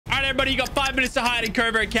right, everybody, you got 5 minutes to hide in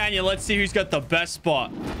Covert Canyon. Let's see who's got the best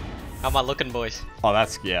spot. How am I looking, boys? Oh,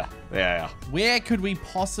 that's, yeah. Where could we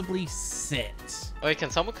possibly sit? Wait,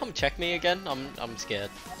 can someone come check me again? I'm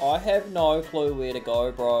scared. I have no clue where to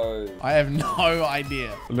go, bro. I have no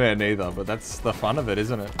idea. Me neither, but that's the fun of it,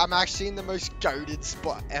 isn't it? I'm actually in the most goated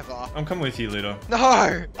spot ever. I'm coming with you, Ludo.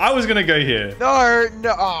 No! I was gonna go here. No,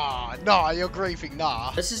 no, no, you're griefing,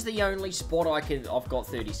 nah. This is the only spot I've got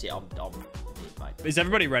 30 seconds. I'm mate. Is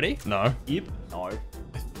everybody ready? No. Yep. No.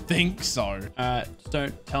 Think so. Just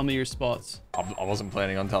don't tell me your spots. I wasn't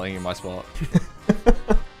planning on telling you my spot.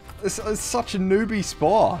 It's such a newbie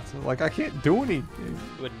spot. Like, I can't do anything.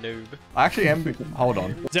 You a noob. I actually am. Hold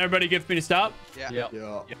on. Is everybody good for me to stop? Yeah.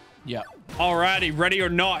 Yeah. Alrighty, ready or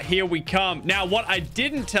not, here we come. Now, what I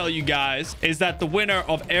didn't tell you guys is that the winner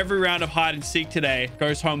of every round of hide and seek today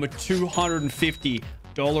goes home with $250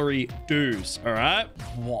 dues. All right.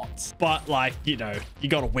 What? But like, you know, you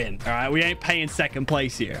gotta win. All right. We ain't paying second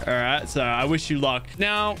place here. All right. So I wish you luck.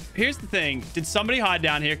 Now, here's the thing. Did somebody hide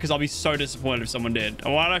down here? Because I'll be so disappointed if someone did.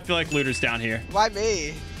 Why do I feel like Looter's down here? Why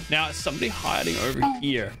me? Now, is somebody hiding over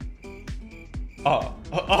here? Oh.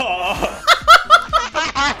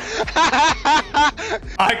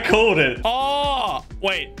 I called it. Oh,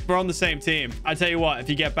 wait, we're on the same team. I tell you what, if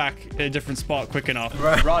you get back in a different spot quick enough.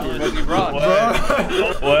 Run, run.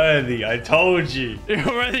 Worthy, I told you. You're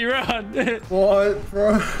already run. What,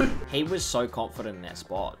 bro? He was so confident in that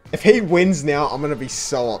spot. If he wins now, I'm gonna be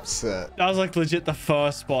so upset. That was like legit the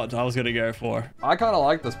first spot I was gonna go for. I kind of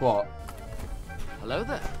like the spot. Hello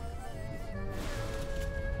there.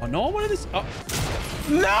 Oh, no one wanted this. Oh.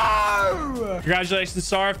 No! Congratulations,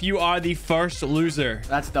 Sarf. You are the first loser.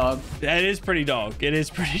 That's dog. It is pretty dog. It is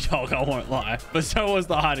pretty dog, I won't lie. But so was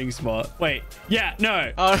the hiding spot. Wait. Yeah,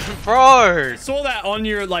 no. Bro! Saw that on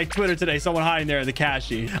your like Twitter today. Someone hiding there in the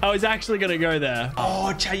cashy. I was actually going to go there.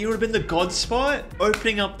 Oh, Chad, you would have been the god spot?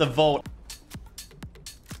 Opening up the vault.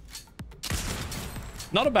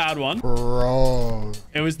 Not a bad one. Bro.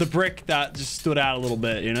 It was the brick that just stood out a little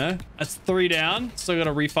bit, you know? That's 3 down. Still got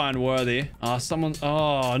to refine Worthy. Oh,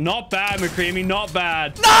 not bad, McCreamy. Not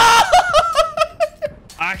bad. No!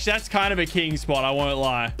 Actually, that's kind of a king spot. I won't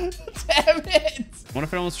lie. Damn it. I wonder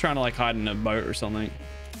if anyone's trying to like hide in a boat or something.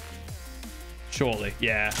 Surely.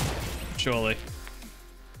 Yeah. Surely.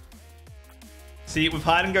 See, with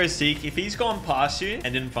hide and go seek, if he's gone past you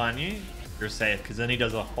and didn't find you, you're safe, because then he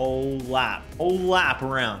does a whole lap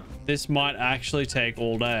around. This might actually take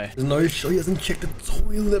all day. There's no show. He hasn't checked the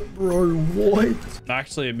toilet, bro. What? I'm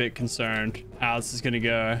actually a bit concerned how this is going to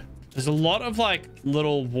go. There's a lot of like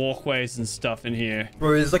little walkways and stuff in here.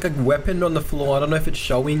 Bro, there's like a weapon on the floor. I don't know if it's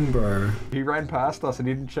showing, bro. He ran past us and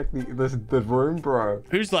he didn't check the room, bro.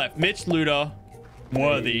 Who's left? Mitch, Ludo,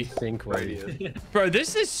 Worthy. Think radius. Bro,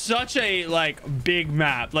 this is such a like big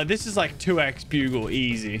map. Like this is like 2x Bugle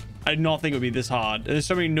easy. I did not think it would be this hard. There's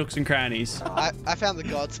so many nooks and crannies. I found the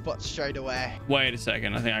god spot straight away. Wait a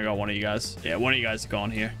second. I think I got one of you guys. Yeah, one of you guys is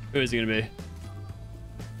gone here. Who is it gonna be?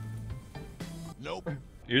 Nope.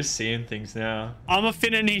 You're seeing things now. I'm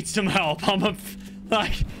finna need some help.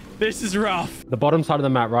 Like, this is rough. The bottom side of the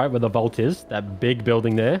map, right, where the vault is, that big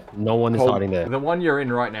building there, no one is hiding there. The one you're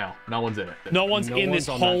in right now, no one's in it. No one's in this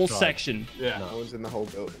whole section. Yeah. No one's in the whole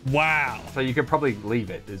building. Wow. So you could probably leave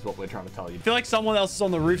it, is what we're trying to tell you. I feel like someone else is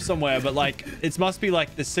on the roof somewhere, but like, it must be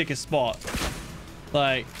like the sickest spot.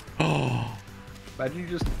 Like, oh. Imagine you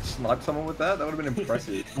just sniped someone with that? That would have been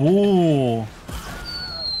impressive. Ooh.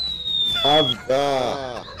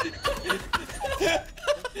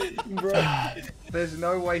 Bro. There's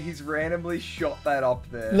no way he's randomly shot that up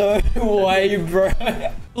there. No way, bro.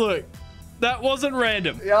 Look, that wasn't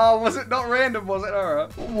random. Yeah, was it not random, was it?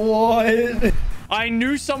 Alright. What? I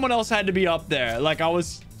knew someone else had to be up there. Like, I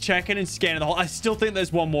was checking and scanning the whole... I still think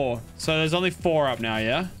there's one more. So there's only 4 up now,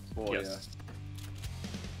 yeah? 4, yes.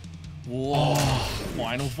 Yeah. Whoa.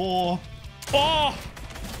 Final 4. Oh!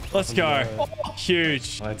 Let's go. Oh,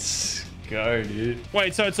 huge. Let's go, dude.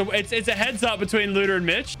 Wait, so it's a heads up between Looter and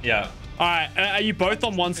Mitch? Yeah. All right, are you both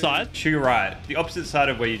on one side? To your right. The opposite side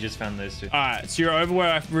of where you just found those two. All right, so you're over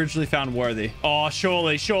where I originally found Worthy. Oh,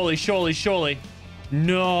 surely.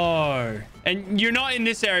 No. And you're not in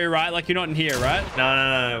this area, right? Like, you're not in here, right?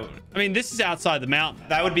 No. I mean, this is outside the mountain.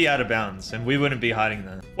 That would be out of bounds, and we wouldn't be hiding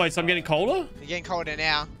there. Wait, so I'm getting colder? You're getting colder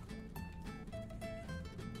now.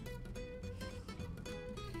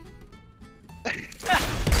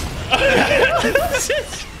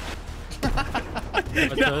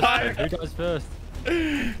 Who goes first?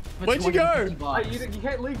 Where'd you go? You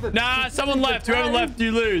can't leave the... Nah, someone left. Whoever left,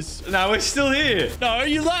 you lose. No, we're still here. No,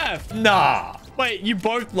 you left. Nah. Wait, you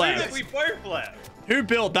both left. We both left. Who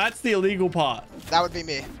built? That's the illegal part. That would be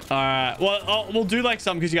me. All right. Well, we'll do like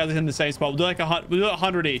something because you guys are in the same spot. We'll do like we'll do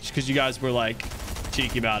 100 each because you guys were like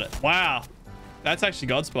cheeky about it. Wow. That's actually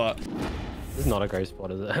God spot. This is not a great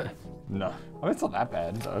spot, is it? No. I mean, it's not that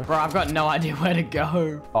bad, though. Bro, I've got no idea where to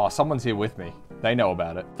go. Oh, someone's here with me. They know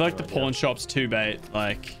about it. I feel like the pawn shop's too bait.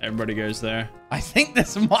 Like everybody goes there. I think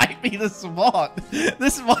this might be the spot.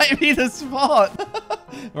 This might be the spot.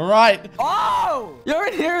 All right. Oh, you're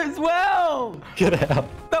in here as well. Get out.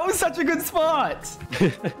 That was such a good spot.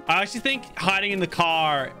 I actually think hiding in the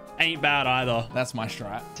car ain't bad either. That's my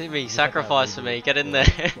strat. Timmy, sacrifice for me. Get in there.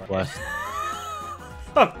 West.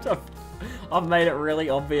 I've made it really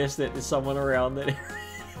obvious that there's someone around there.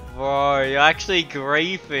 Bro, you're actually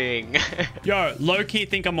griefing. Yo, low-key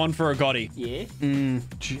think I'm on for a Gotti. Yeah?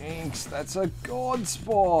 Jinx, that's a God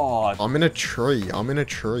spot. I'm in a tree. I'm in a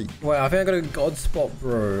tree. Wait, I think I got a God spot,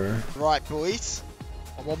 bro. Right, boys.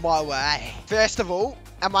 I'm on my way. First of all,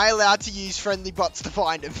 am I allowed to use friendly bots to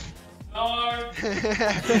find him? No.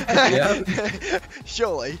 Yeah.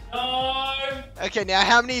 Surely. No. Okay, now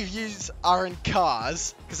how many of yous are in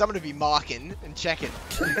cars? Because I'm going to be marking and checking.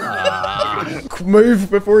 Move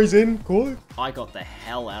before he's in. Cool. I got the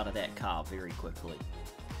hell out of that car very quickly.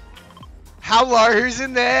 Hello, who's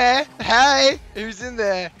in there? Hey, who's in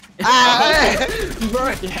there? Ah,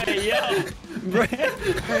 Bro, Yeah.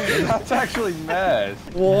 That's actually mad.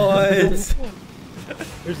 What?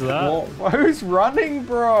 Who's that? Who's running,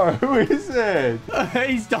 bro? Who is it?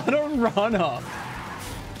 He's done a runner.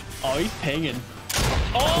 Oh, he's pinging.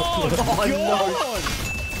 Oh,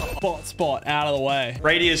 God. Bot spot out of the way.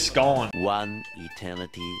 Radius gone. One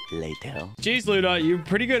eternity later. Jeez, Luda, you're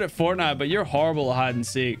pretty good at Fortnite, but you're horrible at hide and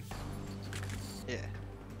seek. yeah.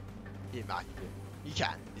 Yeah, mate. You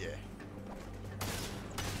can, yeah.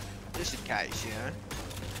 Just in case, you know?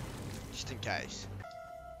 Just in case.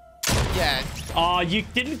 Yeah. Oh, you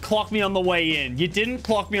didn't clock me on the way in. You didn't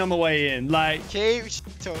clock me on the way in. Like, Keep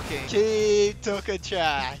talking. Keep talking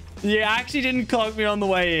trash. you actually didn't clock me on the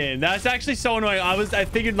way in. That's actually so annoying. I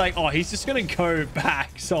figured like, oh, he's just gonna go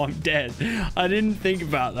back, so I'm dead. I didn't think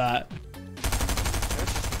about that.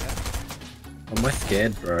 Am I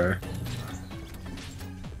scared, bro?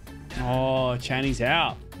 Oh, Channy's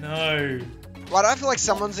out. No. Why do I feel like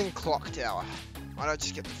someone's in clock tower? Why don't I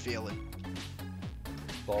just get the feeling?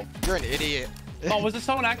 You're an idiot. Oh, was it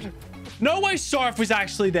someone actually? No way Sarf was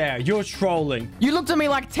actually there. You're trolling. You looked at me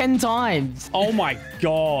like 10 times. Oh my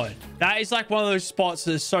God. That is like one of those spots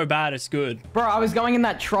that is so bad it's good. Bro, I was going in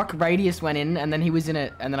that truck, Radius went in, and then he was in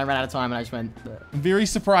it, and then I ran out of time, and I just went... I'm very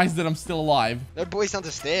surprised that I'm still alive. No boys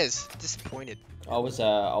under stairs. Disappointed. I was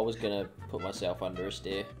gonna put myself under a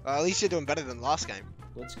stair. At least you're doing better than last game.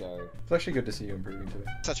 Let's go. It's actually good to see you improving too.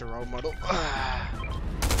 Such a role model.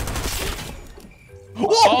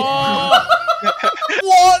 Oh!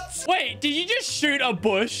 What? Wait, did you just shoot a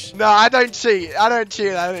bush? No, I don't cheat. I don't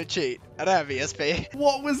cheat. I don't cheat. I don't have ESP.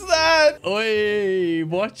 What was that? Oi,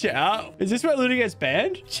 watch out. Is this where Luna gets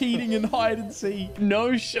banned? Cheating and hide and seek.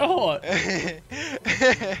 No shot.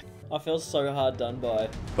 I feel so hard done by.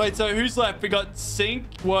 Wait, so who's left? We got Sync,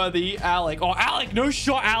 Worthy, Alec. Oh, Alec, no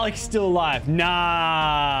shot. Alec's still alive.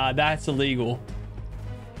 Nah, that's illegal.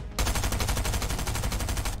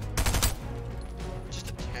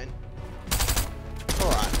 Just a 10.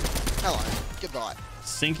 Alright. Hello. Goodbye.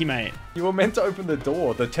 Syncy, mate. You were meant to open the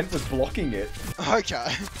door. The tent was blocking it.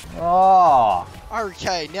 Okay. Oh.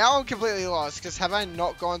 Okay, now I'm completely lost because have I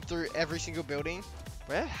not gone through every single building?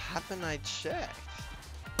 Where haven't I checked?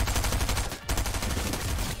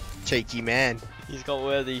 Cheeky man. He's got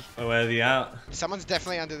Worthy. Oh, where are they out? Someone's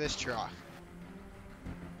definitely under this truck.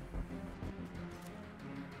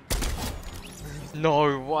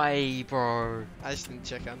 No way, bro. I just didn't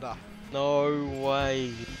check under. No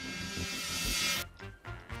way.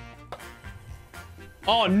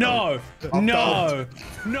 Oh, no. No.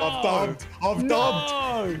 No. I've dubbed.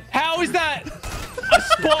 No. How is that a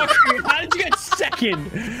spot? How did you get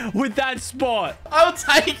second with that spot? I'll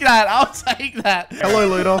take that. I'll take that. Hello,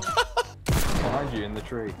 leader. Behind you in the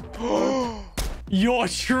tree. You're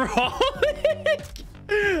trolling.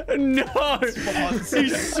 No. You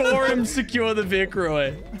saw him secure the Vic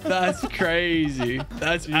Roy. That's crazy.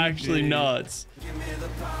 That's actually nuts.